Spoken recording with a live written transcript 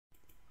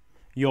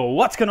Yo,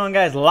 what's going on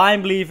guys,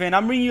 LioN Believe in.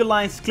 I'm bringing you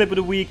LioN's clip of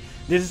the week.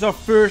 This is our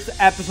first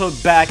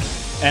episode back,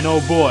 and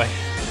oh boy,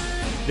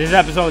 this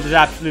episode is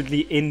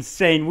absolutely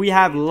insane. We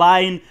have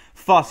LioN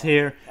Fuss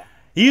here.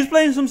 He's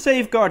playing some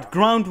Safeguard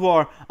Ground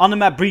War on the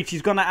map Breach.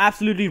 He's gonna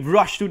absolutely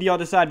rush to the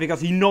other side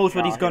because he knows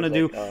what he's gonna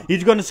do.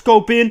 He's gonna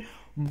scope in.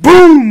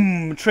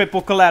 Boom!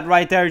 Triple collat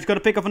right there. He's gonna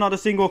pick up another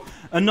single,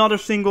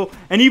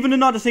 and even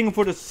another single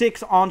for the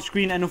 6 on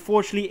screen. And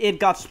unfortunately, it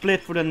got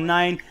split for the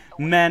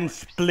 9-man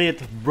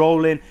split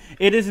rolling.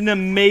 It is an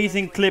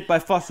amazing clip by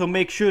Fuss, so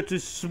make sure to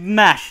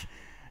smash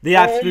the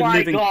absolute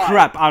living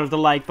crap out of the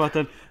like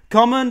button.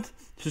 Comment,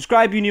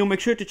 subscribe if you're new. Make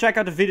sure to check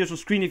out the videos on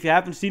screen if you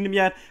haven't seen them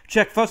yet.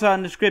 Check Fuss out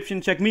in the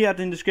description. Check me out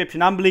in the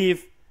description. I'm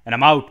Believe, and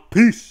I'm out.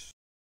 Peace!